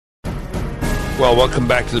Well, welcome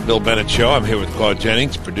back to the Bill Bennett Show. I'm here with Claude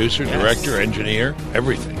Jennings, producer, director, engineer,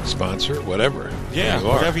 everything, sponsor, whatever. Yeah,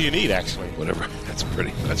 whatever you need, actually. Whatever. That's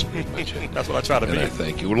pretty much it. That's what I try to be. And I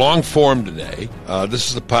thank you. Long form today. This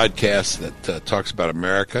is a podcast that talks about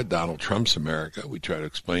America, Donald Trump's America. We try to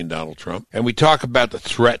explain Donald Trump. And we talk about the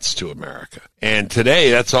threats to America. And today,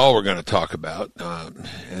 that's all we're going to talk about.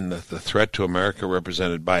 And the threat to America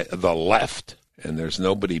represented by the left. And there's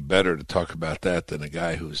nobody better to talk about that than a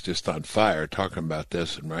guy who's just on fire talking about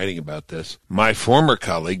this and writing about this. My former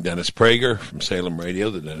colleague, Dennis Prager from Salem Radio,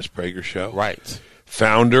 the Dennis Prager Show. Right.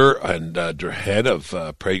 Founder and head of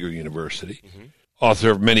Prager University. Mm-hmm.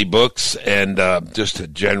 Author of many books and just a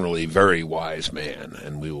generally very wise man.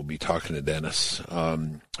 And we will be talking to Dennis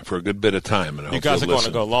for a good bit of time. And I you guys are going to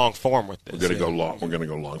go long form with this. We're going to go long. We're going to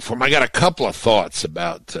go long form. I got a couple of thoughts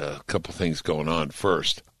about a couple of things going on.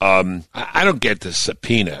 First, I don't get the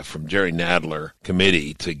subpoena from Jerry Nadler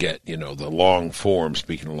committee to get the long form.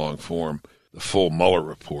 Speaking of long form, the full Mueller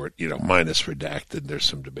report, minus redacted. There's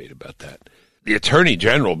some debate about that. The Attorney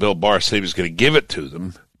General Bill Barr said he was going to give it to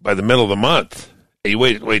them by the middle of the month. He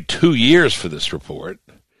waited 2 years for this report.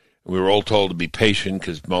 We were all told to be patient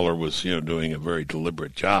because Mueller was, doing a very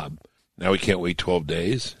deliberate job. Now we can't wait 12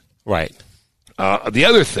 days. Right. The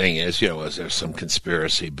other thing is, is there some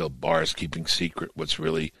conspiracy? Bill Barr is keeping secret what's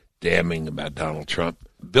really damning about Donald Trump.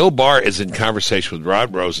 Bill Barr is in conversation with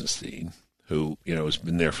Rod Rosenstein, who, has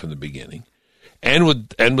been there from the beginning, and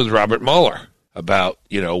with Robert Mueller about,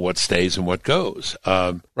 what stays and what goes.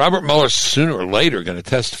 Robert Mueller's sooner or later going to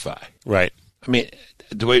testify. Right. I mean,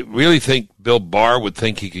 do we really think Bill Barr would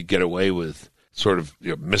think he could get away with sort of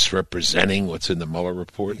misrepresenting what's in the Mueller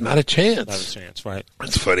report? Not a chance. Not a chance, right.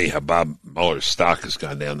 It's funny how Bob Mueller's stock has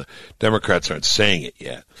gone down. The Democrats aren't saying it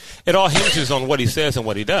yet. It all hinges on what he says and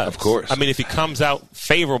what he does. Of course. I mean, if he comes out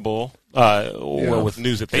favorable, or with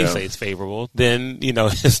news that they say is favorable, then,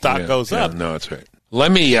 his stock goes up. No, that's right.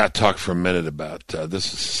 Let me talk for a minute about,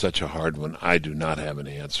 this is such a hard one. I do not have an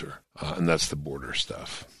answer, and that's the border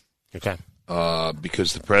stuff. Okay.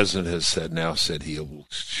 Because the president has said he will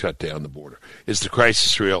shut down the border. Is the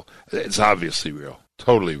crisis real? It's obviously real,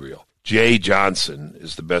 totally real. Jay Johnson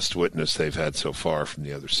is the best witness they've had so far from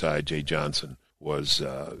the other side. Jay Johnson was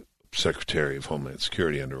Secretary of Homeland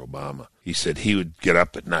Security under Obama. He said he would get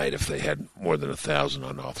up at night if they had more than 1,000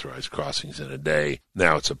 unauthorized crossings in a day.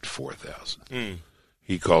 Now it's up to 4,000.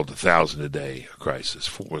 He called 1,000 a day a crisis.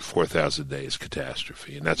 4,000 a day is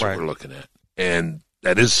catastrophe, and that's what we're looking at. And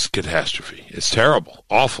that is catastrophe. It's terrible,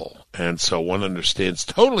 awful. And so one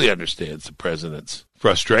totally understands the president's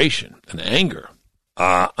frustration and anger.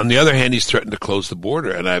 On the other hand, he's threatened to close the border.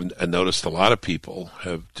 And I've noticed a lot of people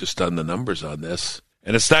have just done the numbers on this.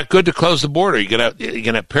 And it's not good to close the border.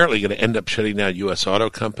 You're apparently going to end up shutting down U.S. auto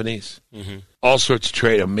companies, all sorts of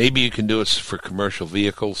trade. Maybe you can do it for commercial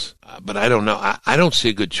vehicles, but I don't know. I don't see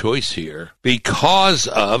a good choice here because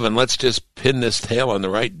of, and let's just pin this tail on the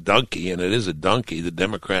right donkey, and it is a donkey, the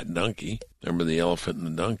Democrat donkey. Remember the elephant and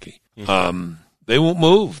the donkey. They won't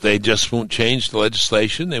move. They just won't change the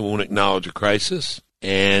legislation. They won't acknowledge a crisis,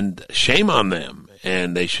 and shame on them.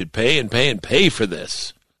 And they should pay and pay and pay for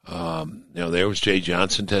this. There was Jay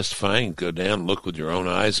Johnson testifying. Go down and look with your own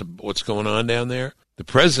eyes at what's going on down there. The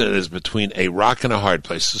president is between a rock and a hard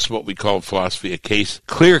place. This is what we call in philosophy a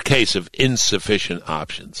clear case of insufficient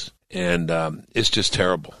options. And it's just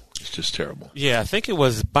terrible. It's just terrible. Yeah, I think it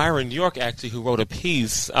was Byron York, actually, who wrote a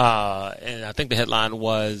piece, and I think the headline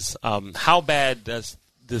was, how bad does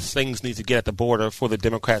this things need to get at the border for the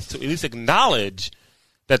Democrats to at least acknowledge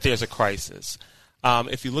that there's a crisis?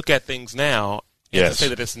 If you look at things now, and to say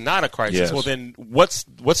that it's not a crisis, well, then what's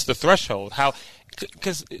the threshold?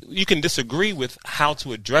 Because you can disagree with how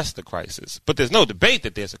to address the crisis, but there's no debate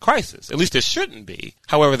that there's a crisis. At least there shouldn't be.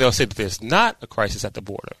 However, they'll say that there's not a crisis at the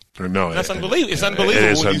border. No, that's unbelievable. It's unbelievable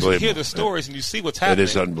it is when unbelievable. you hear the stories and you see what's happening. It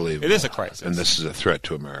is unbelievable. It is a crisis. And this is a threat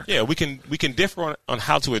to America. Yeah, we can differ on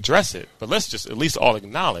how to address it, but let's just at least all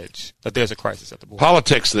acknowledge that there's a crisis at the border.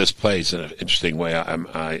 Politics, this plays in an interesting way.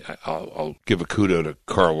 I'll give a kudo to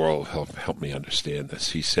Carl Worrell who helped me understand this.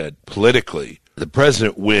 He said, politically, the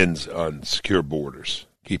president wins on secure borders,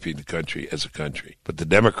 keeping the country as a country. But the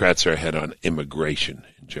Democrats are ahead on immigration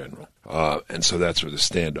in general. And so that's where the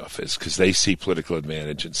standoff is, because they see political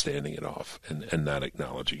advantage in standing it off and not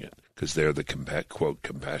acknowledging it, because they're the, quote,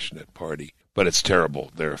 compassionate party. But it's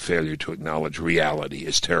terrible. Their failure to acknowledge reality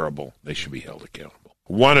is terrible. They should be held accountable.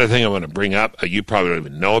 One other thing I want to bring up, you probably don't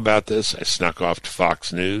even know about this. I snuck off to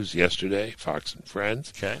Fox News yesterday, Fox and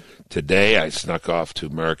Friends. Okay. Today I snuck off to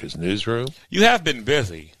America's Newsroom. You have been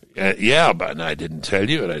busy. But I didn't tell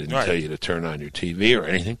you, and I didn't tell you to turn on your TV or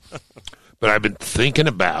anything. But I've been thinking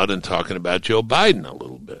about and talking about Joe Biden a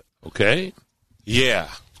little bit, okay? Yeah.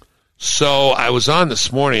 So I was on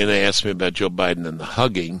this morning, and they asked me about Joe Biden and the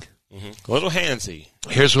hugging. A little handsy.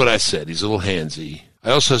 Here's what I said. He's a little handsy.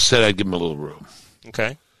 I also said I'd give him a little room.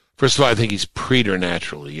 Okay. First of all, I think he's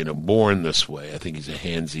preternaturally, born this way. I think he's a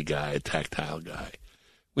handsy guy, a tactile guy.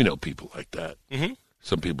 We know people like that. Mm-hmm.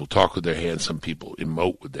 Some people talk with their hands. Some people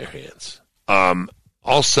emote with their hands.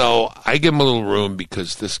 Also, I give him a little room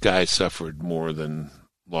because this guy suffered more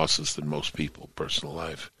losses than most people, personal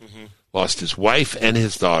life. Mm-hmm. Lost his wife and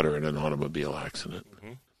his daughter in an automobile accident.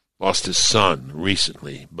 Mm-hmm. Lost his son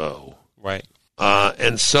recently, Bo. Right.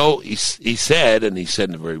 And so he said, and he said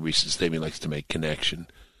in a very recent statement, he likes to make connection,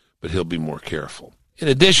 but he'll be more careful. In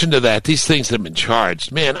addition to that, these things that have been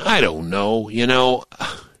charged, man, I don't know,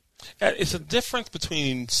 It's a difference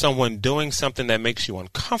between someone doing something that makes you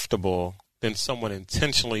uncomfortable than someone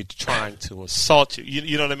intentionally trying to assault you.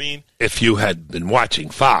 You know what I mean? If you had been watching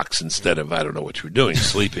Fox instead of, I don't know what you were doing,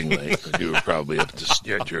 sleeping late, you were probably up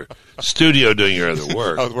at your studio doing your other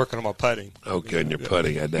work. I was working on my putting. Okay, and you're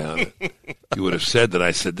putting, I doubt it. You would have said that I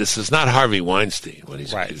said, this is not Harvey Weinstein when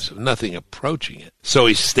he's accused of nothing approaching it. So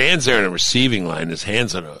he stands there in a receiving line, his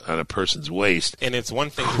hands on a person's waist. And it's one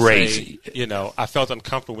thing crazy. to say, I felt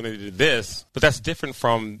uncomfortable when they did this, but that's different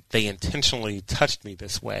from they intentionally touched me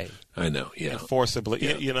this way. I know, yeah. And forcibly,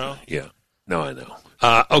 Yeah. No, I know.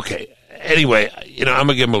 Okay. Anyway, I'm going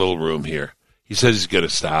to give him a little room here. He says he's going to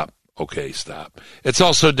stop. Okay, stop. It's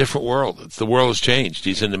also a different world. The world has changed.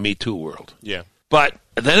 He's in the Me Too world. Yeah. But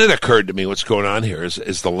then it occurred to me what's going on here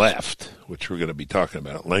is the left, which we're going to be talking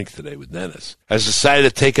about at length today with Dennis, has decided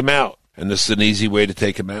to take him out. And this is an easy way to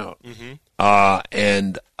take him out. Mm-hmm.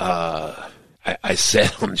 I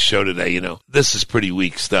said on the show today, this is pretty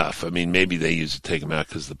weak stuff. I mean, maybe they used to take him out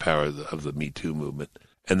because of the power of the Me Too movement.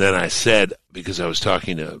 And then I said, because I was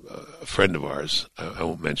talking to a friend of ours, I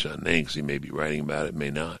won't mention a name because he may be writing about it,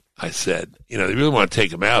 may not. I said, they really want to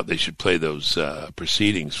take him out. They should play those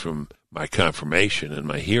proceedings from my confirmation and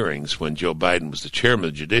my hearings when Joe Biden was the chairman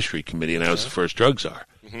of the Judiciary Committee and I was the first drug czar.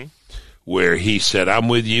 Mm-hmm. Where he said, I'm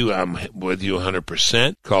with you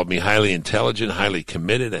 100%, called me highly intelligent, highly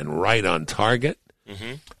committed, and right on target.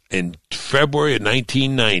 Mm-hmm. In February of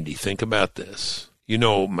 1990, think about this.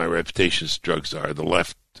 My reputation as drug czar. The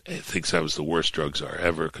left thinks I was the worst drug czar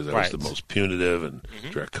ever because I was the most punitive and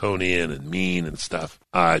draconian and mean and stuff.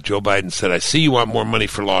 Joe Biden said, I see you want more money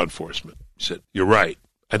for law enforcement. He said, you're right.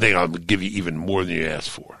 I think I'll give you even more than you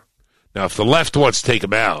asked for. Now, if the left wants to take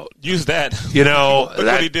him out, use that.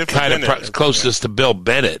 That kind of closest to Bill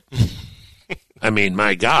Bennett. I mean,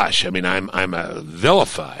 my gosh. I mean, I'm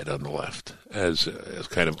vilified on the left as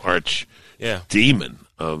kind of arch demon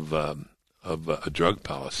of a drug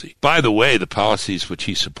policy. By the way, the policies which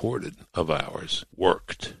he supported of ours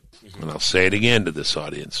worked. Mm-hmm. And I'll say it again to this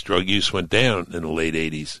audience. Drug use went down in the late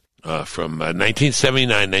 80s. From 1979,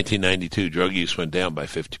 1992, drug use went down by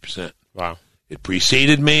 50%. Wow. It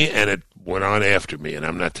preceded me, and it went on after me, and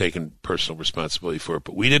I'm not taking personal responsibility for it,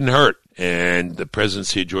 but we didn't hurt. And the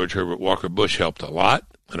presidency of George Herbert Walker Bush helped a lot,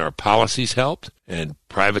 and our policies helped, and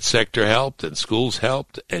private sector helped, and schools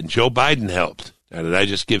helped, and Joe Biden helped. Now, did I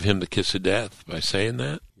just give him the kiss of death by saying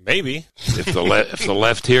that? Maybe. If the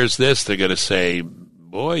left hears this, they're going to say,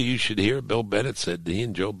 boy, you should hear Bill Bennett said he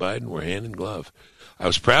and Joe Biden were hand in glove. I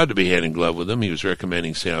was proud to be hand in glove with him. He was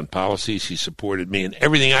recommending sound policies. He supported me in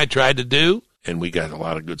everything I tried to do. And we got a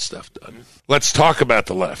lot of good stuff done. Let's talk about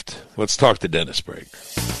the left. Let's talk to Dennis Prager.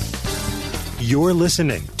 You're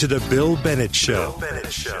listening to The Bill Bennett Show.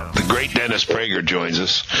 The great Dennis Prager joins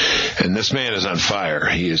us, and this man is on fire.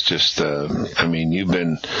 He is just, you've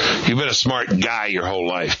been a smart guy your whole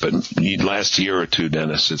life, but last year or two,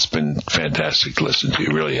 Dennis, it's been fantastic to listen to you.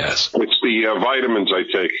 It really has. It's the vitamins I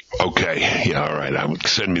take. Okay. Yeah, all right.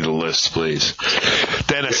 Send me the list, please.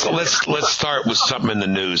 Dennis, let's start with something in the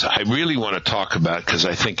news I really want to talk about because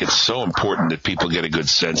I think it's so important that people get a good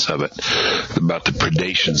sense of it, about the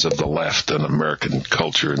predations of the left on American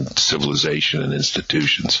culture and civilization and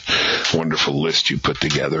institutions. Wonderful list you put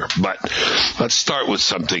together. But let's start with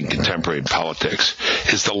something contemporary in politics.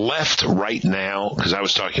 Is the left right now, because I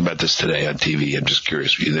was talking about this today on TV, I'm just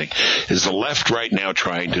curious what you think, is the left right now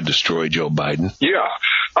trying to destroy Joe Biden? Yeah.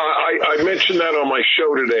 I mentioned that on my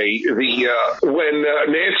show today. When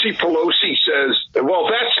Nancy Pelosi says, well,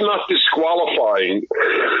 that's not disqualifying,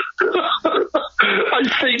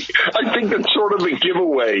 I think that's sort of a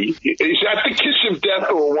giveaway. Is that the kiss of death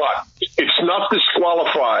or what? It's not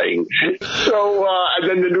disqualifying. So, and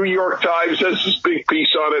then the New York Times has this big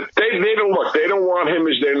piece on it. They don't want him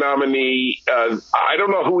as their nominee. I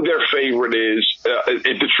don't know who their favorite is.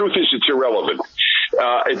 The truth is it's irrelevant.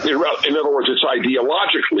 In other words, it's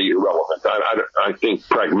ideologically irrelevant. I think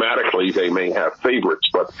pragmatically they may have favorites,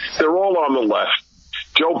 but they're all on the left.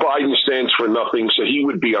 Joe Biden stands for nothing, so he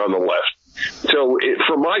would be on the left. So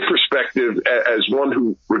from my perspective, as one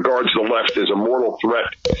who regards the left as a mortal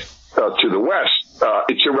threat to the West,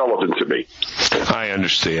 it's irrelevant to me. I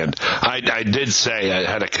understand. I did say I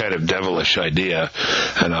had a kind of devilish idea,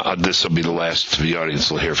 and this will be the last the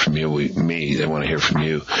audience will hear from you. They want to hear from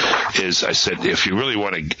you. Is I said, if you really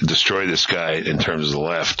want to destroy this guy in terms of the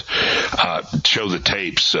left, show the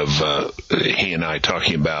tapes of he and I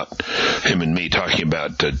talking about, him and me talking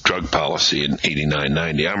about drug policy in 89,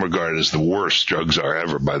 90. I'm regarded as the worst drug czar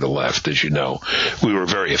ever by the left, as you know. We were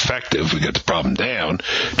very effective. We got the problem down.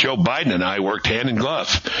 Joe Biden and I worked hand in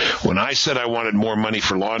glove. When I said I wanted more money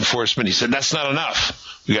for law enforcement, he said, that's not enough.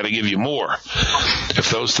 We got to give you more.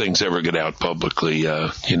 If those things ever get out publicly,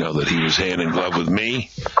 you know, that he was hand in glove with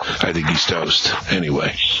me, I think he's toast.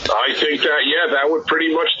 Anyway. I think that would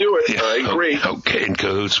pretty much do it. Yeah, I agree. Okay, in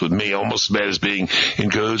cahoots with me, almost as bad as being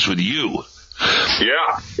in cahoots with you.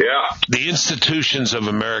 Yeah. The institutions of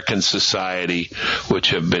American society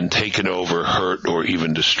which have been taken over, hurt, or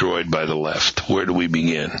even destroyed by the left. Where do we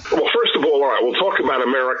begin? Well, first of all right, we'll talk about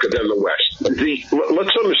America, then the West.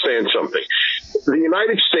 Let's understand something. The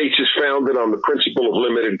United States is founded on the principle of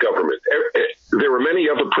limited government. There are many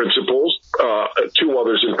other principles, two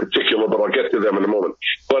others in particular, but I'll get to them in a moment.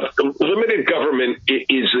 But limited government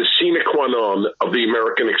is the sine qua non of the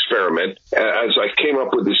American experiment. As I came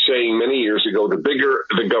up with this saying many years ago, the bigger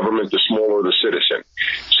the government, the smaller the citizen.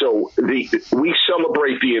 So we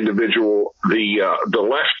celebrate the individual, the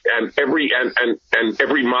left, and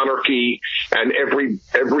every monarchy and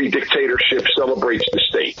every dictatorship celebrates the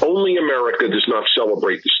state. Only America does not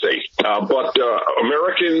celebrate the state. But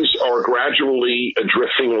Americans are gradually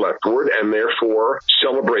drifting leftward and therefore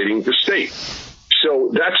celebrating the state.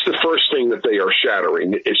 So that's the first thing that they are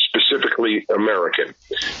shattering, is specifically American.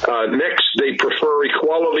 Next, they prefer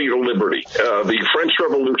equality to liberty. The French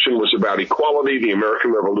Revolution was about equality. The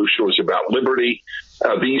American Revolution was about liberty.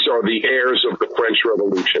 These are the heirs of the French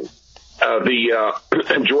Revolution.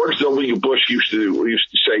 George W. Bush used to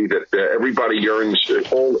say that everybody yearns,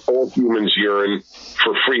 all humans yearn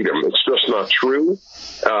for freedom. It's just not true.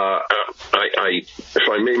 If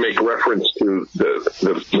I may make reference to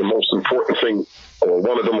the most important thing, or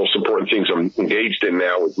one of the most important things I'm engaged in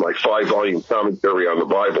now, is my 5-volume commentary on the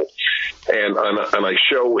Bible, and I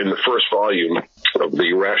show in the first volume of the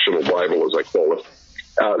Irrational Bible, as I call it,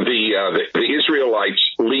 the Israelites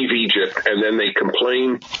leave Egypt, and then they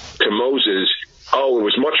complain to Moses, "Oh, it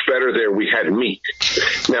was much better there. We had meat."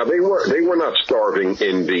 Now they were not starving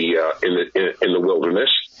in the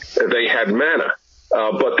wilderness. They had manna,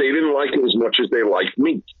 but they didn't like it as much as they liked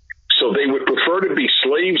meat. So they would prefer to be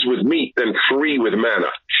slaves with meat than free with manna.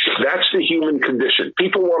 That's the human condition.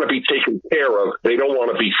 People want to be taken care of. They don't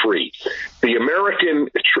want to be free. The American,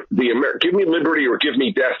 give me liberty or give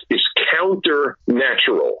me death is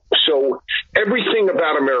counter-natural. So everything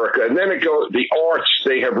about America, and then it goes, the arts,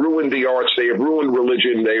 they have ruined the arts, they have ruined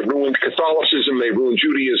religion, they have ruined Catholicism, they have ruined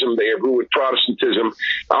Judaism, they have ruined Protestantism.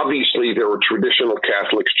 Obviously, there are traditional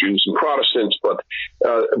Catholics, Jews, and Protestants, but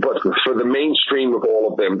for the mainstream of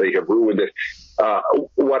all of them, they have ruined it.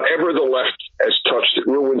 Whatever the left has touched, it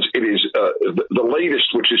ruins. It is the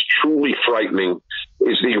latest, which is truly frightening,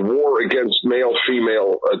 is the war against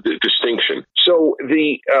male-female distinction. So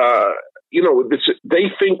they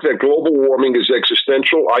think that global warming is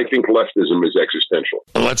existential. I think leftism is existential.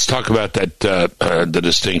 Well, let's talk about that, the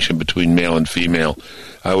distinction between male and female.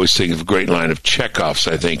 I always think of a great line of Chekhov's,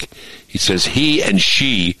 I think. He says, "He and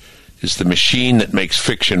she is the machine that makes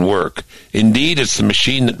fiction work. Indeed, it's the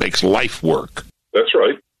machine that makes life work." That's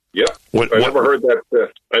right. Yeah. I never heard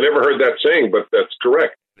that saying, but that's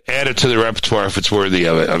correct. Add it to the repertoire if it's worthy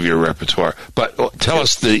of your repertoire. But tell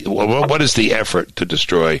us what is the effort to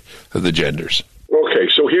destroy the genders? Okay,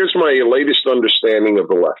 so here's my latest understanding of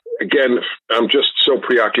the left. Again, I'm just so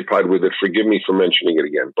preoccupied with it. Forgive me for mentioning it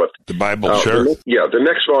again. But the Bible, sure. The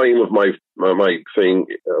next volume of my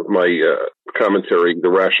commentary, The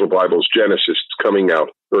Rational Bible, is Genesis. It's coming out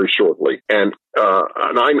very shortly, and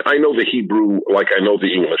I know the Hebrew like I know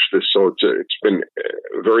the English. So it's been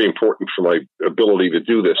very important for my ability to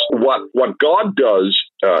do this. What God does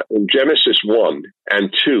in Genesis 1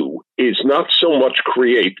 and 2 is not so much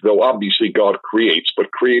create, though obviously God creates,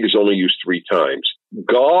 but create is only used 3 times.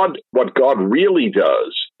 What God really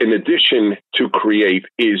does, in addition to create,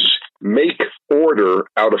 is make order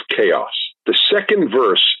out of chaos. The second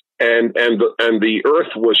verse, and the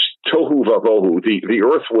earth was tohu vavohu, the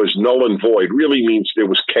earth was null and void, really means there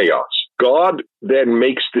was chaos. God then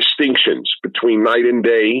makes distinctions between night and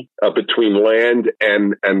day, between land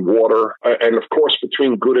and water, and of course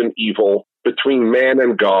between good and evil, between man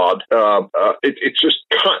and God. It's just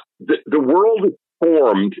the world is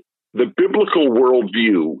formed. The biblical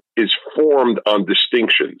worldview is formed on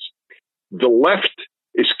distinctions. The left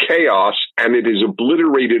is chaos, and it has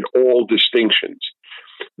obliterated all distinctions.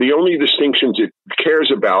 The only distinctions it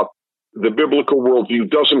cares about, the biblical worldview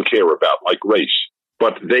doesn't care about, like race.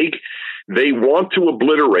 But they want to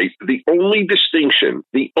obliterate the only distinction,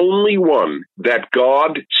 the only one that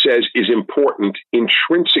God says is important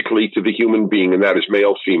intrinsically to the human being, and that is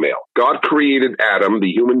male-female. God created Adam,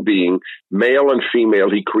 the human being, male and female,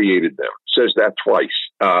 he created them. Says that twice.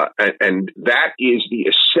 And that is the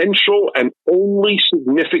essential and only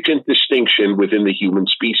significant distinction within the human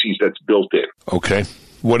species that's built in. Okay.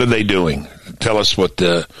 What are they doing? Tell us what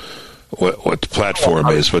the platform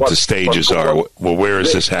is, what the stages are. Well, where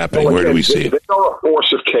is this happening? Where do we see it? They are a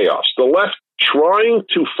force of chaos. The left, trying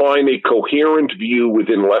to find a coherent view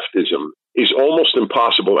within leftism, is almost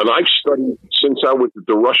impossible. And I've studied since I was at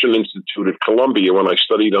the Russian Institute at Columbia when I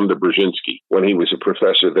studied under Brzezinski, when he was a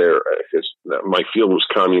professor there. My field was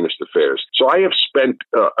communist affairs. So I have spent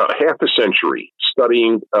half a century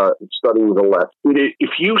studying the left.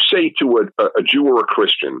 If you say to a Jew or a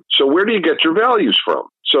Christian, so where do you get your values from?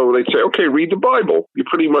 So they'd say, okay, read the Bible. You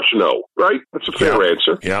pretty much know, right? That's a fair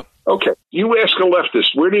answer. Yeah. Okay. You ask a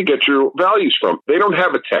leftist, where do you get your values from? They don't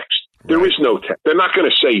have a text. There is no text. They're not going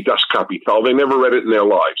to say Das Kapital. They never read it in their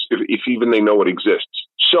lives, if even they know it exists.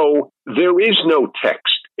 So there is no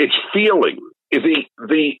text. It's feeling.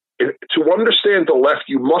 To understand the left,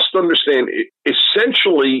 you must understand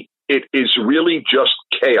essentially it is really just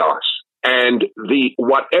chaos. And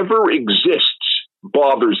whatever exists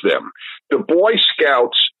bothers them. The Boy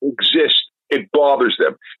Scouts exist. It bothers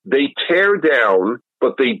them. They tear down,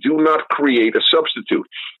 but they do not create a substitute.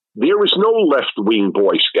 There is no left-wing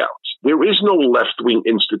Boy Scouts. There is no left-wing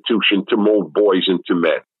institution to mold boys into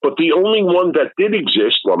men. But the only one that did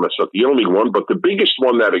exist, well, that's not the only one, but the biggest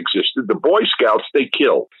one that existed, the Boy Scouts, they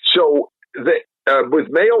killed. So with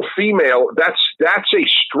male-female, that's a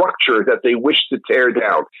structure that they wish to tear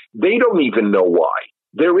down. They don't even know why.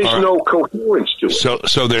 There is no coherence to it.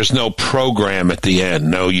 So there's no program at the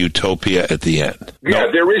end, no utopia at the end. Yeah,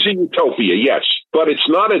 there is a utopia, yes. But it's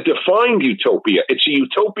not a defined utopia. It's a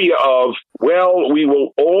utopia of, well, we will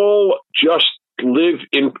all just live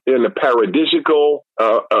in a paradisical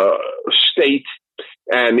state.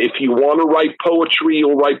 And if you want to write poetry,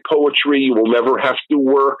 you'll write poetry. You will never have to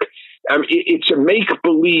work. It's a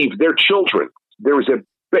make-believe. They're children. There is a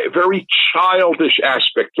very childish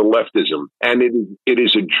aspect to leftism, and it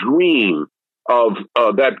is a dream of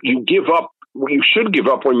that you give up. You should give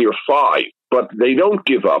up when you're 5, but they don't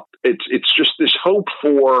give up. It's just this hope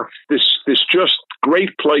for this just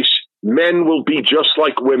great place. Men will be just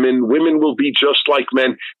like women. Women will be just like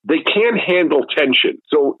men. They can't handle tension.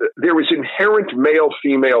 So there is inherent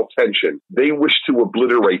male-female tension. They wish to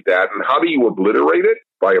obliterate that. And how do you obliterate it?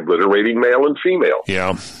 By obliterating male and female.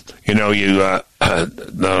 Yeah. You not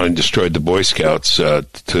only destroyed the Boy Scouts to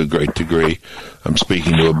a great degree. I'm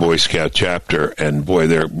speaking to a Boy Scout chapter, and boy,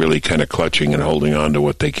 they're really kind of clutching and holding on to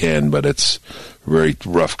what they can, but it's very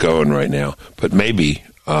rough going right now. But maybe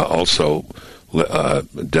also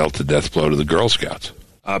dealt a death blow to the Girl Scouts.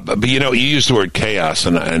 But you use the word chaos,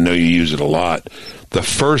 and I know you use it a lot. The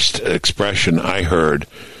first expression I heard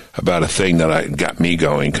about a thing that got me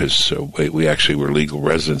going, because we actually were legal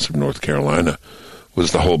residents of North Carolina,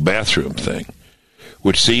 was the whole bathroom thing,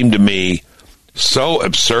 which seemed to me so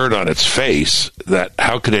absurd on its face that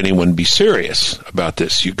how could anyone be serious about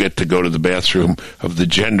this? You get to go to the bathroom of the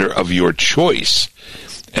gender of your choice.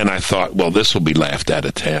 And I thought, well, this will be laughed out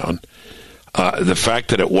of town. The fact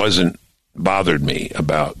that it wasn't bothered me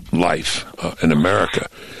about life in America.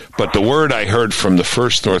 But the word I heard from the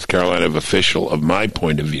first North Carolina official, of my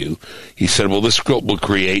point of view, he said, well, this will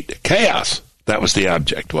create chaos. That was the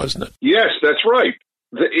object, wasn't it? Yes, that's right.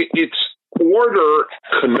 Its order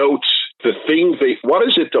connotes the thing what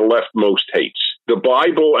is it the left most hates? The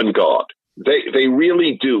Bible and God. They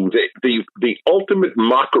really do. The ultimate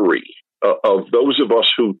mockery of those of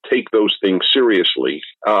us who take those things seriously.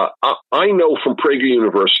 I know from Prager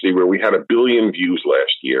University, where we had 1 billion views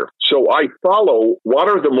last year. So I follow what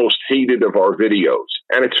are the most hated of our videos.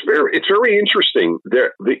 And it's very interesting.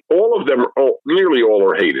 All of them, nearly all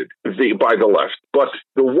are hated by the left. But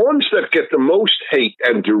the ones that get the most hate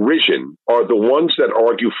and derision are the ones that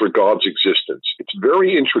argue for God's existence. It's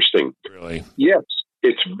very interesting. Really? Yes.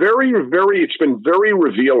 It's it's been very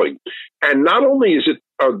revealing. And not only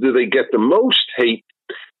do they get the most hate,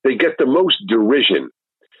 they get the most derision.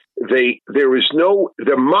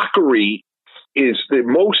 the mockery is the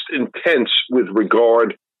most intense with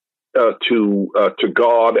regard to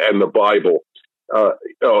God and the Bible.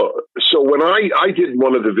 So when I did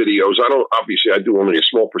one of the videos, I do only a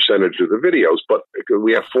small percentage of the videos, but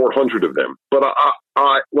we have 400 of them. But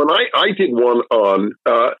when I did one on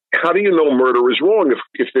how do you know murder is wrong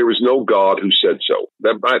if there is no God who said so?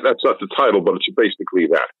 That's not the title, but it's basically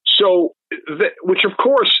that. So, which of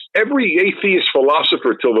course every atheist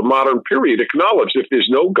philosopher till the modern period acknowledged if there's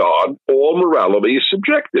no God, all morality is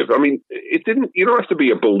subjective. I mean, you don't have to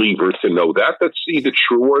be a believer to know that. That's either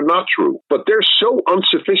true or not true. But they're so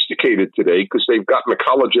unsophisticated today because they've gotten a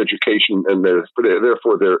college education and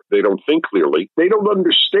therefore they don't think clearly. They don't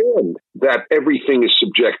understand that everything is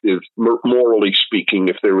subjective, morally speaking,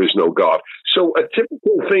 if there is no God. So a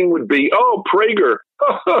typical thing would be, Prager,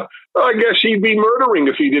 I guess he'd be murdering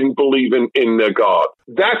if he didn't believe in God.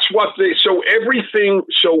 That's what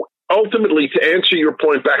so ultimately, to answer your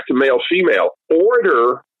point back to male-female,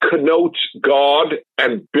 order connotes God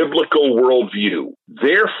and biblical worldview.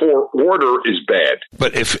 Therefore, order is bad.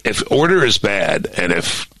 But if order is bad, and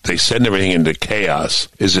if they send everything into chaos,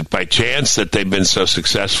 is it by chance that they've been so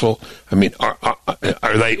successful? I mean,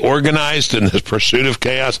 are they organized in the pursuit of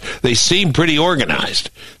chaos? They seem pretty organized.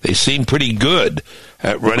 They seem pretty good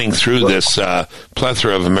at running through this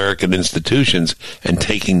plethora of American institutions and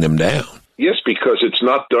taking them down. Yes, because it's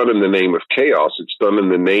not done in the name of chaos. It's done in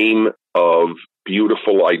the name of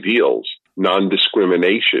beautiful ideals,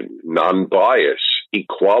 non-discrimination, non-bias,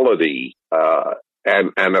 equality,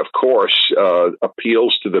 and of course,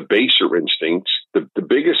 appeals to the baser instincts. The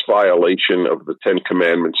biggest violation of the 10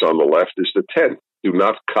 Commandments on the left is the 10th. Do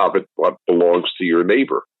not covet what belongs to your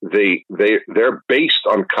neighbor. They're based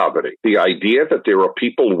on coveting. The idea that there are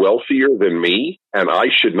people wealthier than me and I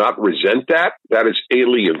should not resent that is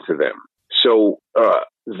alien to them. So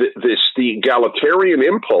the egalitarian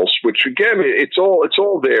impulse, which again, it's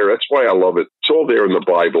all there. That's why I love it. It's all there in the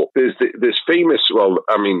Bible. There's this famous. Well,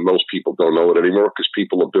 I mean, most people don't know it anymore because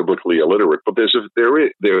people are biblically illiterate. But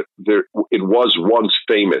it was once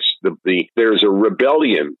famous. There's a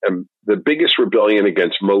rebellion, and the biggest rebellion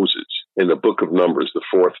against Moses in the Book of Numbers, the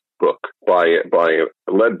 4th book,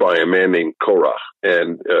 led by a man named Korah.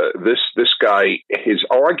 And this guy, his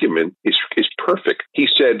argument is perfect. He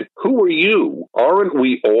said, "Who are you? Aren't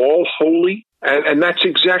we all holy?" And that's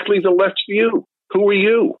exactly the left's view. Who are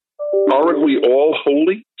you? Aren't we all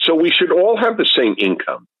holy? So we should all have the same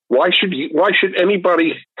income. Why should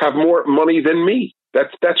anybody have more money than me?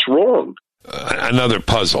 That's wrong. Another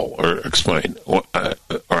puzzle, or explain. All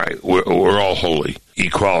right, we're all holy.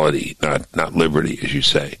 Equality, not liberty, as you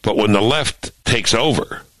say. But when the left takes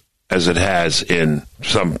over, as it has in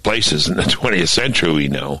some places in the 20th century, we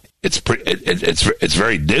know, it's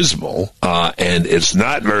very dismal, and it's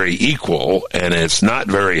not very equal, and it's not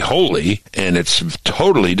very holy, and it's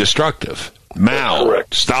totally destructive. Mao,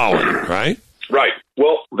 correct. Stalin, right? Right.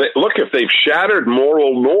 Well, look, if they've shattered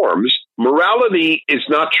moral norms, morality is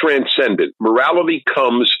not transcendent. Morality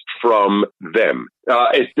comes from them.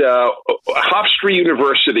 At Hofstra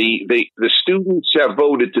University, the students have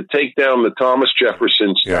voted to take down the Thomas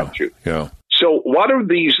Jefferson statue. Yeah. So what are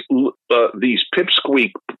these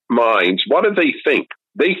pipsqueak minds? What do they think?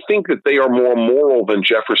 They think that they are more moral than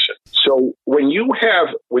Jefferson. So when you have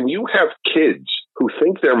kids who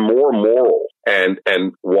think they're more moral and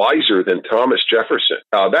wiser than Thomas Jefferson,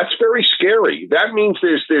 that's very scary. That means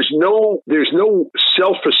there's no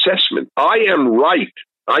self-assessment. I am right.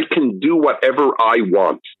 I can do whatever I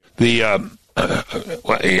want.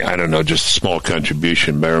 I don't know, just a small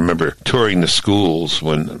contribution, but I remember touring the schools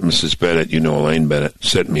when Mrs. Bennett, Elaine Bennett,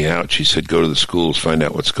 sent me out. She said, go to the schools, find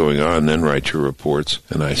out what's going on, then write your reports.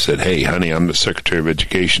 And I said, hey, honey, I'm the Secretary of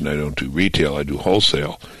Education. I don't do retail, I do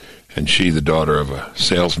wholesale. And she, the daughter of a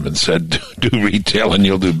salesman, said, do retail and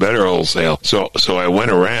you'll do better wholesale. So I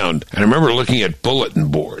went around, and I remember looking at bulletin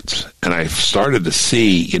boards, and I started to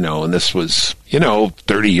see, and this was,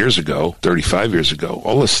 30 years ago, 35 years ago,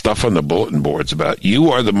 all this stuff on the bulletin boards about you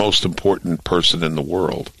are the most important person in the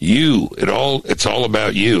world. It's all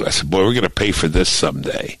about you. I said, boy, we're going to pay for this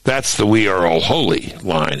someday. That's the "we are all holy"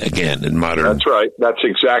 line again in modern. That's right. That's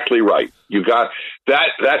exactly right. You got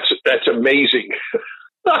that. That's amazing.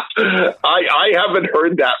 I haven't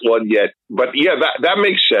heard that one yet, but yeah, that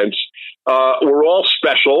makes sense. We're all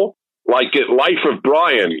special, like at Life of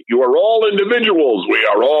Brian. You are all individuals. We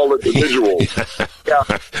are all individuals.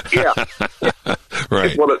 yeah.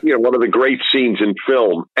 Right. It's one of the great scenes in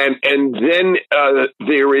film, and then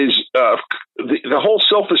there is the whole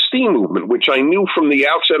self-esteem movement, which I knew from the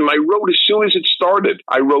outset, and I wrote as soon as it started.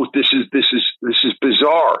 I wrote, "This is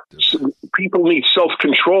bizarre. People need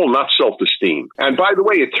self-control, not self-esteem. And by the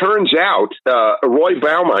way, it turns out Roy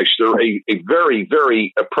Baumeister, a very,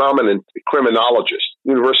 very prominent criminologist,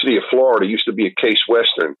 University of Florida, used to be a Case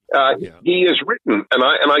Western. He has written, and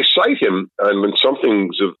I cite him in some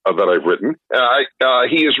things that I've written.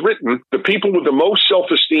 He has written the people with the most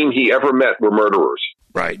self-esteem he ever met were murderers.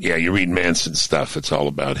 Right, yeah, you read Manson's stuff. It's all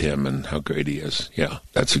about him and how great he is. Yeah,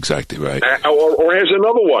 that's exactly right. Or here's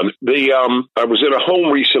another one. I was in a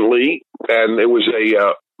home recently, and there was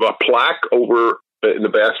a plaque over in the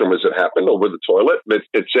bathroom as it happened, over the toilet.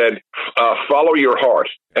 It said, follow your heart.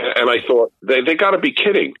 And I thought, they got to be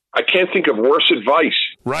kidding. I can't think of worse advice.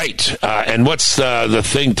 Right. And what's the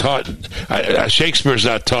thing taught? Shakespeare's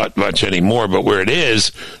not taught much anymore, but where it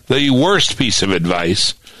is, the worst piece of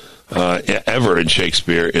advice ever in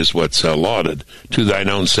Shakespeare is what's lauded. To thine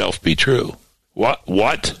own self be true. What?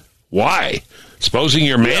 Why? Supposing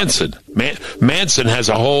you're Manson. Manson has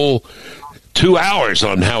a whole 2 hours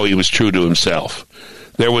on how he was true to himself.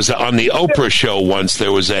 There was on the Oprah show once.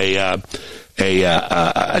 There was a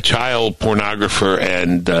child pornographer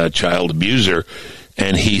and child abuser,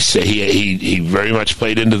 and he very much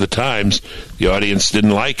played into the times. The audience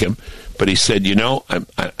didn't like him, but he said, I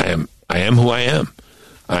am who I am.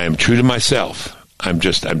 I am true to myself. I'm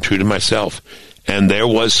true to myself. And there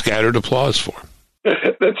was scattered applause for him.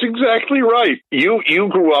 That's exactly right. You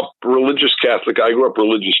grew up religious Catholic. I grew up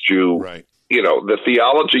religious Jew. Right. The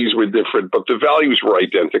theologies were different, but the values were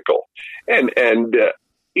identical. And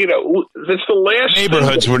that's the last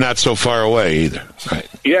neighborhoods were not so far away either. Right.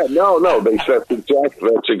 Yeah, no, that's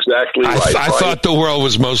exactly right. I thought the world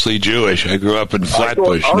was mostly Jewish. I grew up in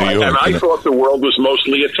Flatbush, New York. And I thought the world was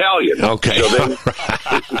mostly Italian. Okay. So then,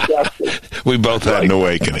 exactly. We both had an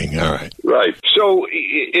awakening. All right. Right. So,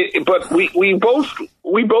 but we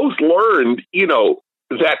both learned,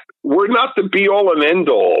 that we're not the be all and end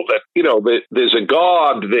all. That there's a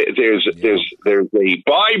God, there's a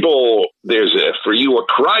Bible, there's for you a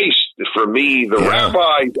Christ, for me the rabbi.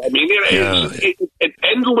 I mean, it's an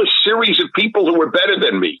endless series of people who are better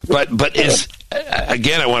than me. But is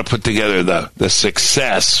again, I want to put together the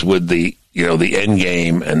success with the the end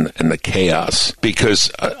game and the chaos,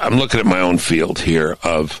 because I'm looking at my own field here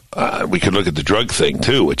of, we could look at the drug thing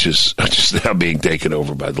too, which is now being taken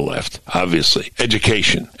over by the left, obviously.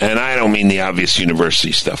 Education. And I don't mean the obvious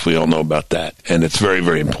university stuff. We all know about that. And it's very,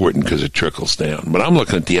 very important because it trickles down. But I'm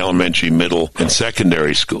looking at the elementary, middle, and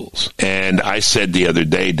secondary schools. And I said the other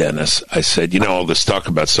day, Dennis, I said, all this talk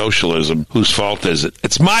about socialism, whose fault is it?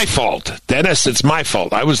 It's my fault. Dennis, it's my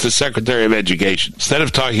fault. I was the Secretary of Education. Instead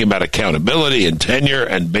of talking about accountability and tenure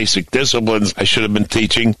and basic disciplines, I should have been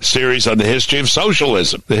teaching a series on the history of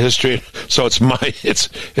socialism. So it's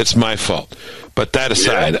my fault. But that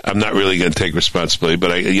aside, I'm not really going to take responsibility.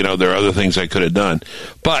 But there are other things I could have done.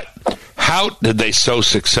 But how did they so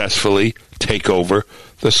successfully take over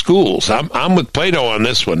the schools? I'm with Plato on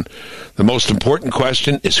this one. The most important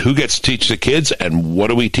question is who gets to teach the kids and what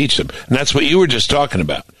do we teach them? And that's what you were just talking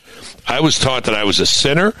about. I was taught that I was a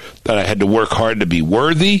sinner, that I had to work hard to be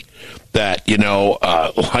worthy, that,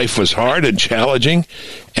 life was hard and challenging,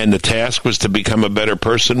 and the task was to become a better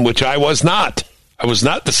person, which I was not. I was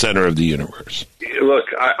not the center of the universe. Look,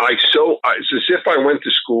 it's as if I went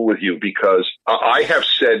to school with you, because I have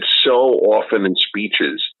said so often in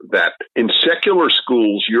speeches that in secular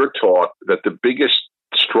schools, you're taught that the biggest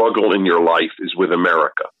struggle in your life is with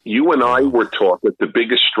America. You and I were taught that the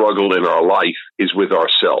biggest struggle in our life is with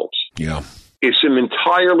ourselves. Yeah. It's an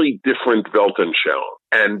entirely different Weltanschauung.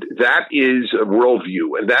 And that is a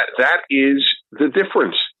worldview. And that is the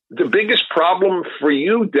difference. The biggest problem for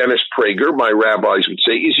you, Dennis Prager, my rabbis would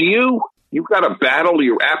say, is you. You've got to battle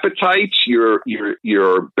your appetites, your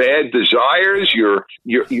bad desires, your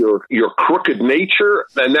crooked nature,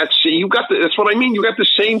 and that's what I mean. You got the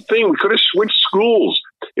same thing. We could have switched schools;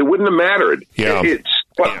 it wouldn't have mattered. Yeah.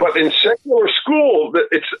 But in secular school,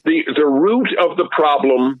 it's the root of the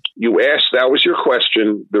problem. You asked, that was your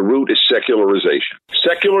question. The root is secularization.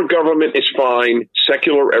 Secular government is fine.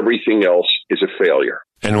 Secular everything else is a failure.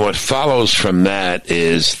 And what follows from that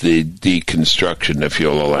is the deconstruction, if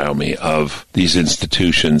you'll allow me, of these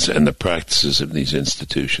institutions and the practices of these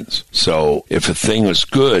institutions. So if a thing was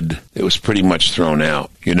good, it was pretty much thrown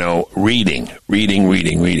out. Reading.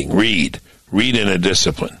 Read in a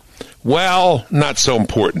discipline. Well, not so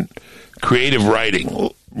important. Creative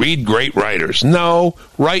writing. Read great writers. No,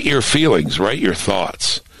 write your feelings, write your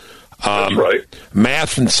thoughts. That's right.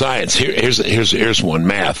 Math and science. Here's one.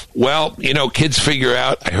 Math. Well, kids figure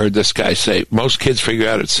out, I heard this guy say, most kids figure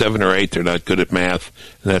out at 7 or 8 they're not good at math,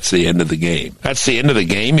 and that's the end of the game. That's the end of the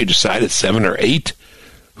game? You decide at 7 or 8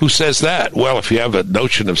 Who says that? Well, if you have a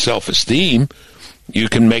notion of self-esteem, you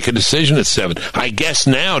can make a decision at 7. I guess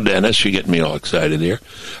now, Dennis, you're getting me all excited here.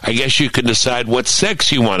 I guess you can decide what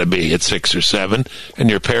sex you want to be at 6 or 7, and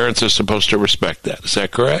your parents are supposed to respect that. Is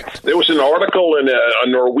that correct? There was an article in a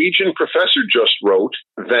Norwegian professor just wrote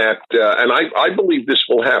that, and I believe this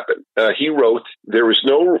will happen. He wrote, there is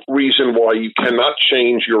no reason why you cannot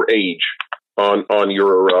change your age on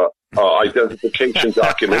your identification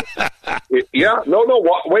document. Yeah, no,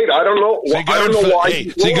 wait, I don't know. I don't know why.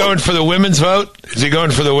 Is he going for the women's vote? Is he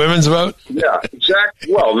going for the women's vote? Yeah,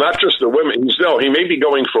 exactly. Well, not just the women. He may be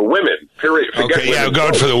going for women. Period. I'm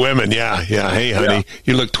going for the women. Yeah. Hey, honey,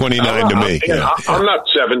 you look 29 to me. I'm not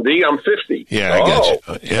 70. I'm 50. Yeah, I got you.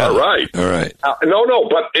 Yeah. All right. No,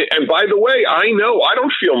 but and by the way, I know I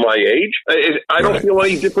don't feel my age. I don't feel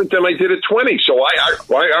any different than I did at 20. So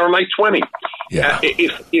why aren't I 20? Yeah.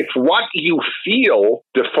 If what you feel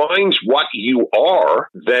defines what you are,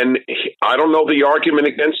 then I don't know the argument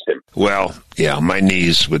against him. Well, yeah, my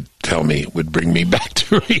knees would bring me back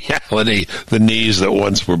to reality. The knees that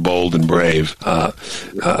once were bold and brave.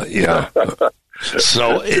 Yeah.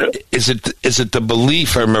 So is it the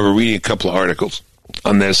belief? I remember reading a couple of articles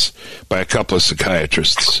on this by a couple of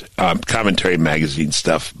psychiatrists, Commentary Magazine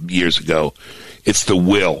stuff years ago. It's the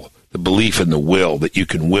will, the belief in the will, that you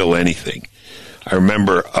can will anything. I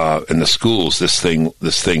remember in the schools, this thing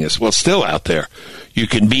is, well, still out there. You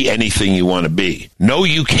can be anything you want to be. No,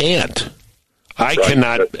 you can't. I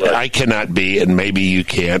cannot be, and maybe you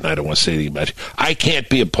can't. I don't want to say anything about you. I can't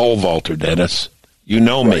be a pole vaulter, Dennis. You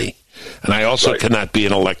know me. And I also cannot be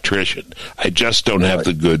an electrician. I just don't have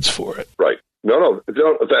the goods for it. Right. No.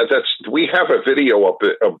 We have a video up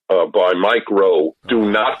by Mike Rowe. Do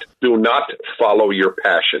not follow your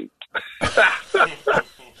passion.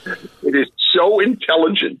 It is so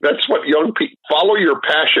intelligent. That's what young people follow your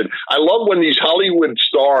passion. I love when these Hollywood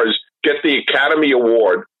stars get the Academy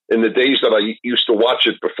Award. In the days that I used to watch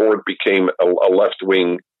it before it became a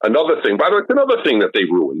left-wing, another thing. By the way, it's another thing that they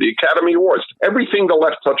ruined, the Academy Awards. Everything the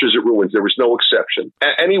left touches, it ruins. There was no exception.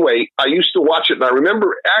 Anyway, I used to watch it, and I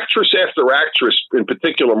remember actress after actress, in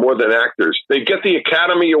particular, more than actors, they get the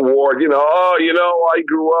Academy Award. I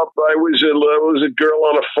grew up, I was a girl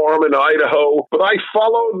on a farm in Idaho, but I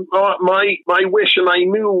followed my wish, and I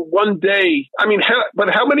knew one day. I mean,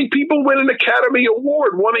 how many people win an Academy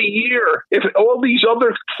Award? One a year. If all these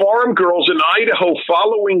other farm girls in Idaho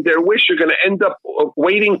following their wish are going to end up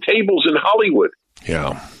waiting tables in Hollywood.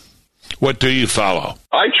 Yeah. What do you follow?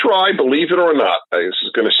 I try, believe it or not, this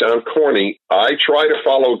is going to sound corny, I try to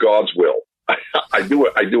follow God's will. I do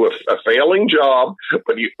a failing job,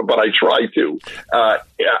 but I try to.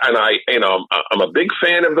 I'm a big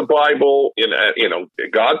fan of the Bible.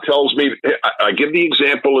 God tells me. I give the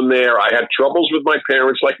example in there. I had troubles with my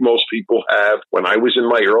parents, like most people have, when I was in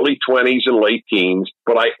my early 20s and late teens.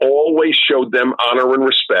 But I always showed them honor and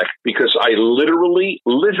respect because I literally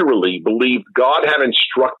believed God had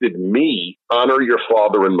instructed me, honor your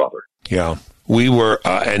father and mother. Yeah. We were,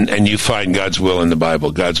 and you find God's will in the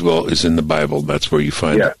Bible. God's will is in the Bible. That's where you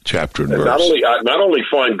find chapter and verse. Not only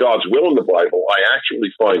find God's will in the Bible, I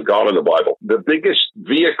actually find God in the Bible. The biggest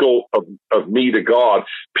vehicle of me to God,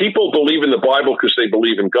 people believe in the Bible because they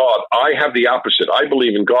believe in God. I have the opposite. I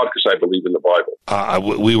believe in God because I believe in the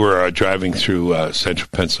Bible. We were driving through central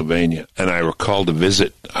Pennsylvania, and I recalled a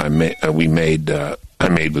visit I made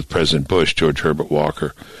with President Bush, George Herbert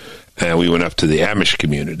Walker. And we went up to the Amish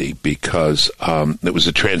community because it was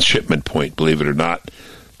a transshipment point, believe it or not.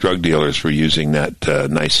 Drug dealers were using that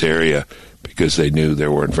nice area because they knew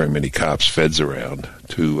there weren't very many cops, feds around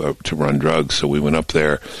to run drugs. So we went up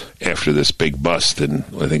there after this big bust in,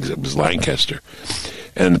 I think it was Lancaster.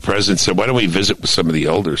 And the president said, why don't we visit with some of the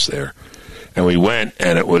elders there? And we went,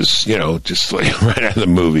 and it was, just like right out of the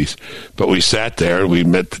movies. But we sat there, and we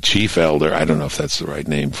met the chief elder. I don't know if that's the right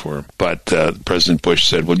name for him. But President Bush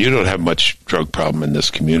said, well, you don't have much drug problem in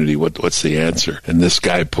this community. What's the answer? And this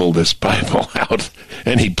guy pulled this Bible out,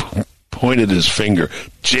 and he pointed his finger,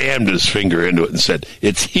 jammed his finger into it, and said,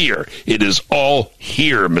 it's here. It is all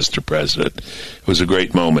here, Mr. President. It was a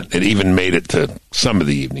great moment. It even made it to some of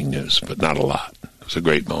the evening news, but not a lot. It was a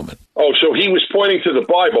great moment. Oh, so he was pointing to the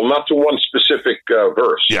Bible, not to one specific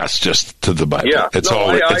verse. Yes, just to the Bible. Yeah. It's all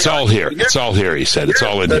here. Yeah. It's all here, he said. It's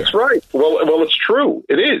all in here. That's right. Well, it's true.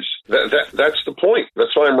 It is. That's the point.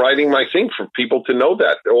 That's why I'm writing my thing, for people to know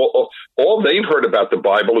that. All they've heard about the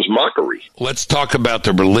Bible is mockery. Let's talk about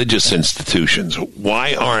the religious institutions.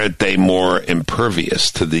 Why aren't they more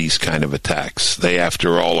impervious to these kind of attacks? They,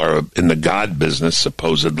 after all, are in the God business,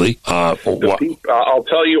 supposedly. I'll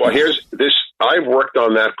tell you, here's this. I've worked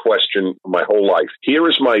on that question my whole life. Here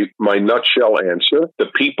is my nutshell answer.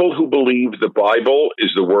 The people who believe the Bible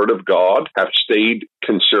is the Word of God have stayed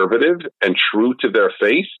conservative and true to their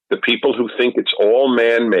faith. The people who think it's all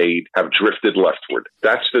man-made have drifted leftward.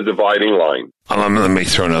 That's the dividing line. Let me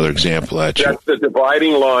throw another example at you. That's the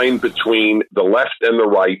dividing line between the left and the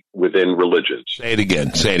right within religions. Say it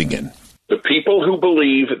again. The people who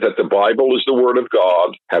believe that the Bible is the Word of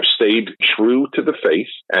God have stayed true to the faith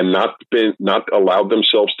and not allowed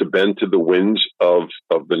themselves to bend to the winds of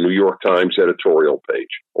the New York Times editorial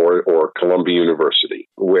page or Columbia University.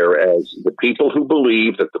 Whereas the people who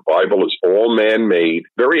believe that the Bible is all man-made,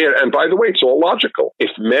 and by the way, it's all logical.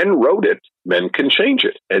 If men wrote it, men can change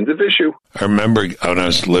it. End of issue. I remember when I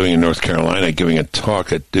was living in North Carolina giving a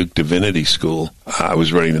talk at Duke Divinity School. I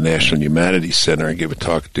was running the National Humanities Center. I gave a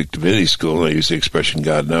talk at Duke Divinity School, and I used the expression,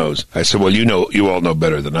 God knows. I said, well, you all know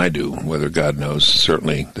better than I do whether God knows.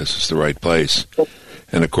 Certainly, this is the right place.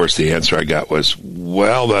 And, of course, the answer I got was,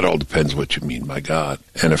 well, that all depends what you mean by God.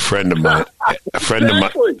 And a friend of mine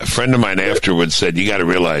afterwards said, you got to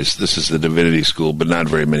realize this is the Divinity School, but not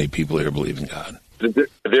very many people here believe in God.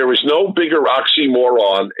 There is no bigger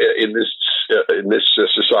oxymoron in this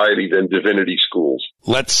society than divinity schools.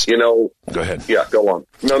 Go ahead. Yeah, go on.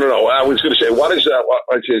 No. I was going to say, what is that? What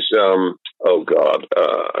is oh God,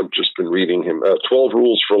 I've just been reading him. 12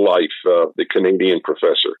 Rules for Life, the Canadian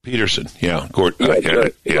professor. Peterson, yeah.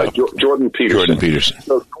 Jordan Peterson.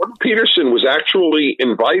 So Jordan Peterson was actually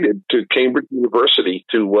invited to Cambridge University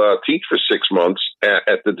to teach for 6 months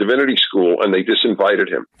at the Divinity School, and they disinvited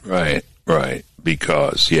him. Right.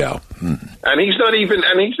 Because, and he's not even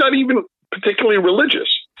particularly religious.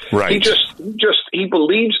 Right. He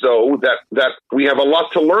believes though that we have a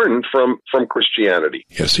lot to learn from Christianity.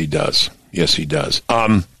 Yes, he does. There's a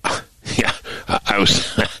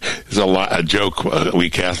joke we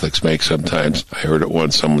Catholics make sometimes. I heard it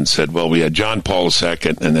once. Someone said, well, we had John Paul II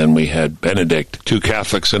and then we had Benedict, 2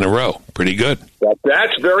 Catholics in a row. Pretty good.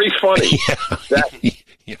 That's very funny.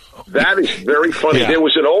 That is very funny. Yeah. There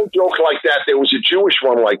was an old joke like that. There was a Jewish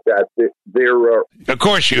one like that. Of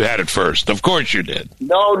course you had it first. Of course you did.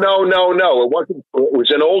 No. It wasn't. It was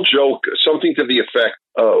an old joke, something to the effect,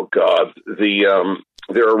 oh, God,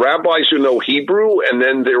 there are rabbis who know Hebrew, and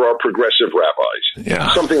then there are progressive rabbis.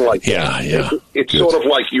 Yeah. Something like that. Yeah. It's sort of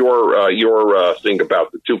like your thing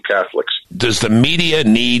about the 2 Catholics. Does the media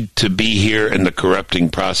need to be here in the corrupting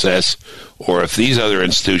process? Or if these other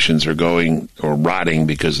institutions are going or rotting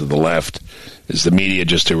because of the left, is the media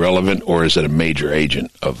just irrelevant, or is it a major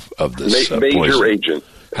agent of this major poison? Agent.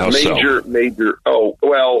 How Major. Oh,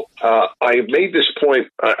 well, I've made this point.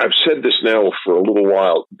 I've said this now for a little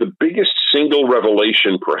while. The biggest single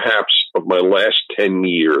revelation, perhaps, of my last 10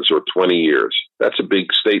 years or 20 years, that's a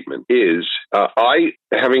big statement, is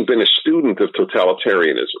having been a student of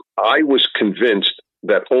totalitarianism, I was convinced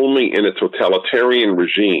that only in a totalitarian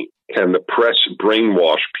regime can the press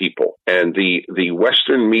brainwash people. And the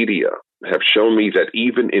Western media have shown me that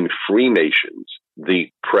even in free nations, the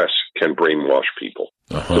press can brainwash people.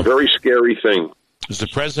 Uh-huh. It's a very scary thing. Is the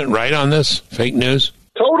president right on this? Fake news?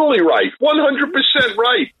 Totally right. 100%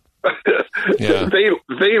 right. Yeah.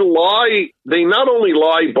 They lie. They not only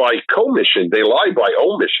lie by commission, they lie by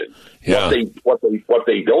omission. Yeah. What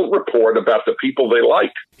they don't report about the people they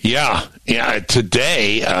like. Yeah.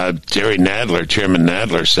 Today, Chairman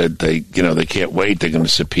Nadler said they can't wait. They're going to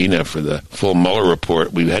subpoena for the full Mueller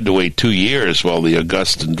report. We had to wait 2 years while the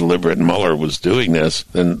august and deliberate Mueller was doing this.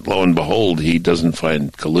 Then, lo and behold, he doesn't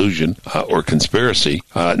find collusion or conspiracy.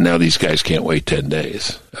 Now these guys can't wait 10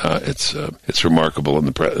 days. It's remarkable, and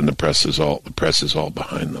the press is all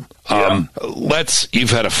behind them. Yeah. You've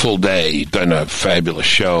had a full day. You've done a fabulous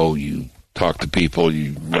show. You talk to people.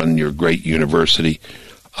 You run your great university.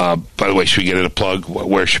 By the way, should we get it a plug?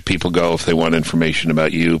 Where should people go if they want information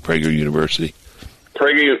about you, Prager University?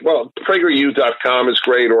 PragerU.com is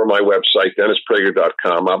great, or my website,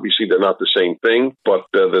 DennisPrager.com. Obviously, they're not the same thing, but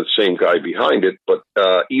they're the same guy behind it. But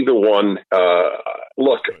either one,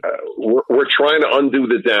 we're trying to undo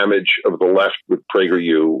the damage of the left with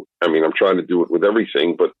PragerU. I mean, I'm trying to do it with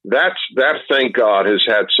everything, but that, thank God, has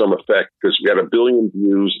had some effect because we had 1 billion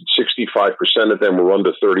views. 65% of them were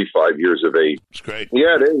under 35 years of age. It's great.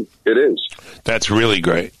 Yeah, it is. That's really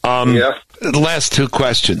great. The last 2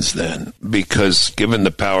 questions then, because given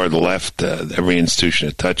the power of the left, every institution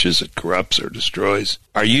it touches, it corrupts or destroys.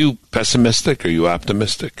 Are you pessimistic? Are you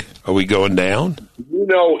optimistic? Are we going down?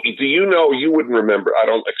 Do you know, you wouldn't remember, I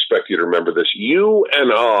don't expect you to remember this. You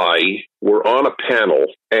and I were on a panel,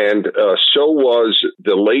 and so was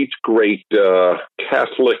the late, great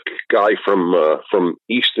Catholic guy from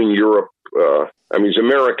Eastern Europe, He's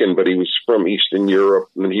American, but he was from Eastern Europe,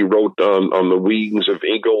 and he wrote on the wings of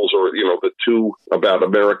eagles, or the two about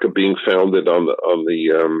America being founded on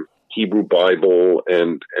the Hebrew Bible,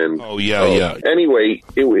 and Anyway,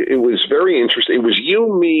 it was very interesting. It was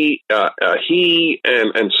you, me, he,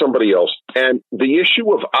 and somebody else, and the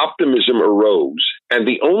issue of optimism arose. And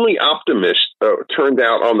the only optimist turned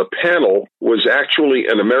out on the panel was actually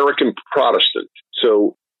an American Protestant.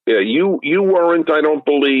 So you weren't, I don't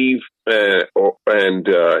believe,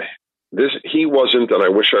 he wasn't, and I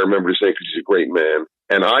wish I remembered his name because he's a great man,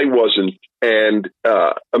 and I wasn't. And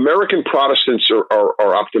American Protestants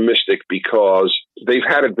are optimistic because they've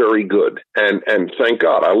had it very good, and thank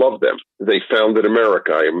God, I love them. They founded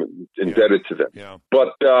America. I am indebted to them. Yeah.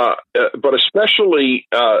 But especially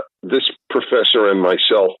this professor and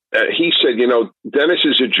myself, he said, Dennis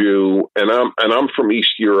is a Jew, and I'm from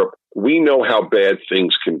East Europe. We know how bad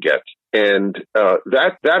things can get, and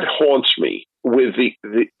that haunts me. With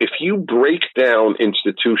if you break down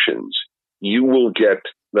institutions, you will get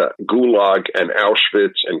the Gulag and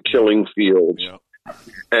Auschwitz and killing fields,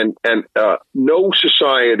 and no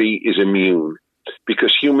society is immune,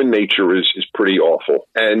 because human nature is pretty awful,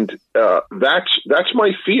 and that's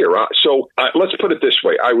my fear. So let's put it this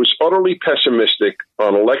way: I was utterly pessimistic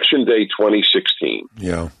on Election Day 2016.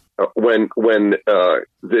 Yeah, when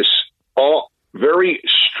this very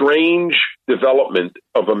strange development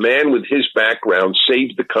of a man with his background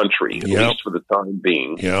saved the country, at least for the time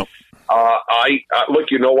being. Yeah. I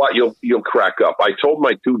look, you know what? You'll crack up. I told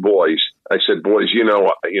my two boys, I said, boys,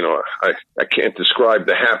 I can't describe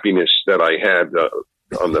the happiness that I had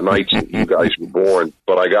on the nights that you guys were born,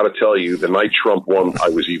 but I got to tell you, the night Trump won, I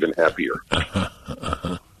was even happier.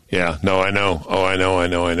 Yeah, no, I know. Oh, I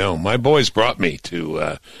know. My boys brought me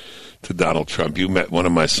to Donald Trump. You met one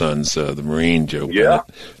of my sons, the Marine, Joe. Yeah.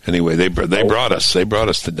 Anyway, they brought us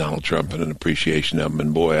to Donald Trump and an appreciation of him.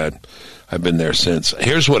 And boy, I've been there since.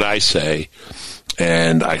 Here's what I say,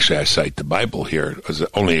 and actually I cite the Bible here, as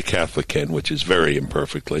only a Catholic can, which is very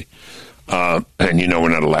imperfectly. And we're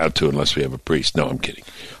not allowed to unless we have a priest. No, I'm kidding.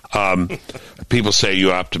 People say,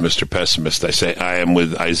 you optimist or pessimist? I say, I am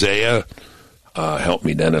with Isaiah. Help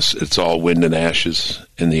me, Dennis. It's all wind and ashes.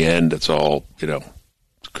 In the end, it's all,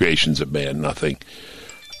 creations of man, nothing.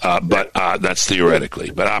 But that's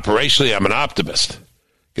theoretically. But operationally, I'm an optimist.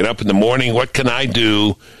 Get up in the morning. What can I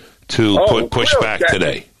do to push back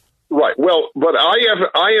today? Right. Well, but I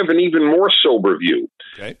have an even more sober view.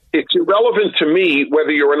 Okay. It's irrelevant to me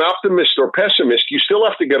whether you're an optimist or pessimist. You still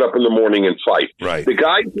have to get up in the morning and fight. Right. The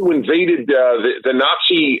guys who invaded the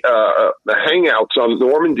Nazi the hangouts on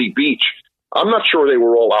Normandy Beach, I'm not sure they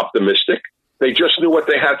were all optimistic. They just knew what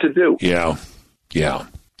they had to do. Yeah.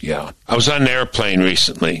 I was on an airplane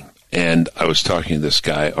recently, and I was talking to this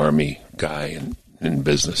guy, Army guy in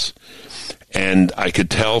business, and I could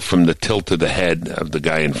tell from the tilt of the head of the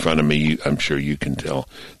guy in front of me, I'm sure you can tell,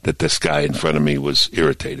 that this guy in front of me was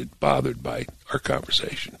irritated, bothered by our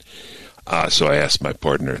conversation. So I asked my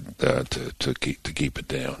partner to keep it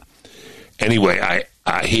down. Anyway,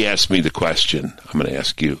 he asked me the question I'm going to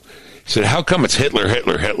ask you. He said, how come it's Hitler?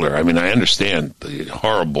 I mean, I understand the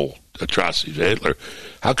horrible atrocities of Hitler.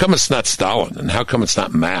 How come it's not Stalin? And how come it's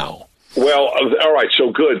not Mao? Well, all right,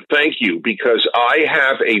 so good. Thank you, because I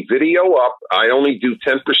have a video up. I only do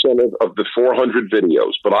 10% of the 400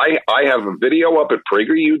 videos, but I have a video up at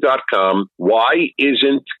PragerU.com. Why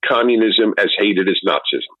isn't communism as hated as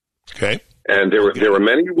Nazism? Okay. And there are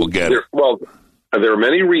many. We'll get it. Well, there are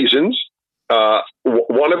many reasons.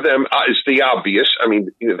 One of them is the obvious. I mean,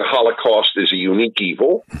 the Holocaust is a unique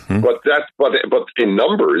evil, but in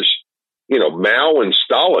numbers, Mao and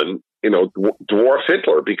Stalin, dwarf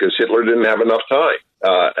Hitler, because Hitler didn't have enough time,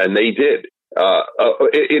 and they did. But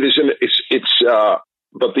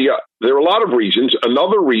there are a lot of reasons.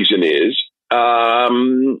 Another reason is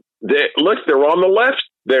they're on the left.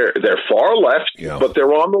 They're far left, but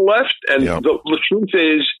they're on the left. And the truth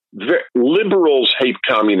is, liberals hate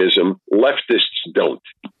communism. Leftists don't.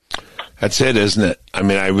 That's it, isn't it? I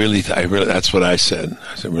mean, I really, that's what I said.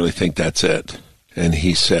 I really think that's it. And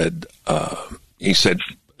he said,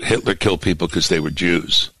 Hitler killed people because they were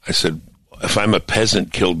Jews. I said, if I'm a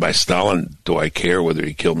peasant killed by Stalin, do I care whether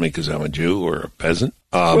he killed me because I'm a Jew or a peasant?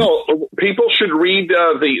 Well, people should read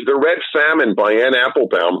the Red Famine by Anne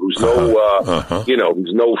Applebaum, who's no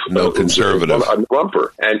conservative, a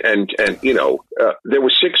grumper, and there were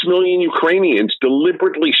 6 million Ukrainians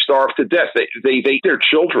deliberately starved to death. They ate their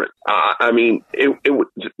children.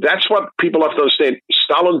 That's what people have to understand.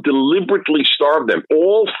 Stalin deliberately starved them.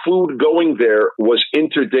 All food going there was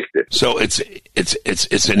interdicted. So it's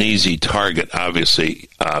an easy target, obviously,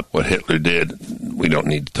 what Hitler did. We don't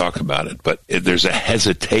need to talk about it, but there's a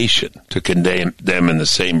hesitation to condemn them in the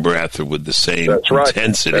same breath or with the same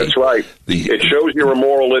intensity. That's right. It shows you're a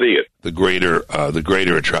moral idiot. The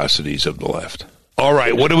greater atrocities of the left. All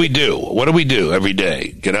right, what do we do? What do we do every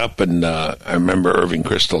day? Get up and I remember Irving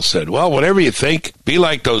Kristol said, well, whatever you think, be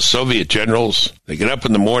like those Soviet generals. They get up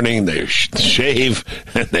in the morning, they shave,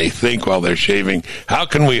 and they think while they're shaving, how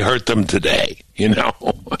can we hurt them today? You know?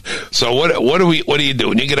 So what do you do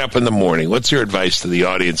when you get up in the morning? What's your advice to the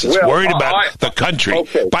audience that's worried about the country?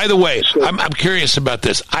 Okay. By the way, I'm curious about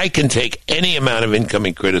this. I can take any amount of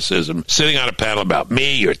incoming criticism sitting on a panel about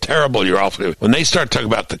me, you're terrible, you're awful. When they start talking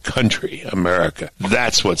about the country, America,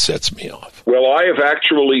 that's what sets me off. Well, I have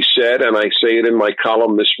actually said, and I say it in my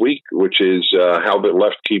column this week, which is how the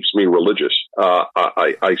left keeps me religious.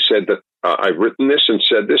 I said that I've written this and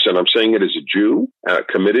said this, and I'm saying it as a Jew, a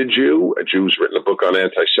committed Jew, a Jew who's written a book on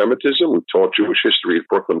anti-Semitism, who taught Jewish history at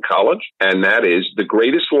Brooklyn College, and that is the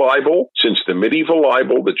greatest libel since the medieval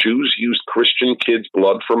libel. The Jews used Christian kids'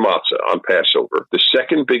 blood for matzah on Passover. The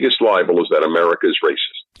second biggest libel is that America is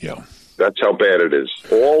racist. Yeah. That's how bad it is.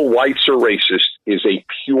 All whites are racist is a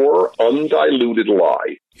pure, undiluted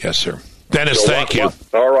lie. Yes, sir. Dennis, thank you.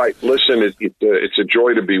 All right. Listen, it's a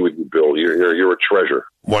joy to be with you, Bill. You're a treasure.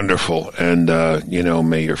 Wonderful. And,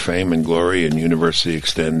 may your fame and glory and university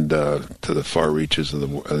extend to the far reaches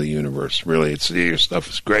of the universe. Really, your stuff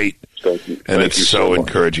is great. Thank you. And it's so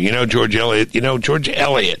encouraging. George Eliot,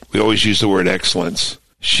 we always use the word excellence.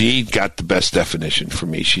 She got the best definition for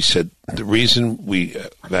me. She said, the reason we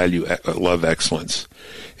love excellence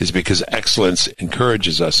is because excellence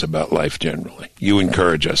encourages us about life generally. You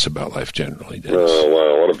encourage us about life generally, Dennis. Oh,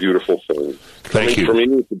 wow. What a beautiful thing. Thank you. For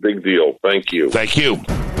me, it's a big deal. Thank you. Thank you.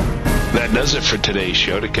 That does it for today's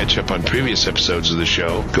show. To catch up on previous episodes of the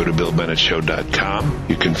show, go to BillBennettShow.com.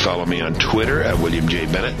 You can follow me on Twitter at William J.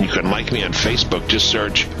 Bennett. You can like me on Facebook. Just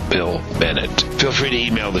search Bill Bennett. Feel free to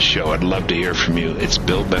email the show. I'd love to hear from you. It's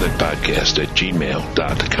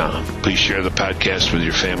BillBennettPodcast@gmail.com. Please share the podcast with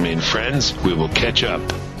your family and friends. We will catch up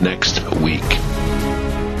next week.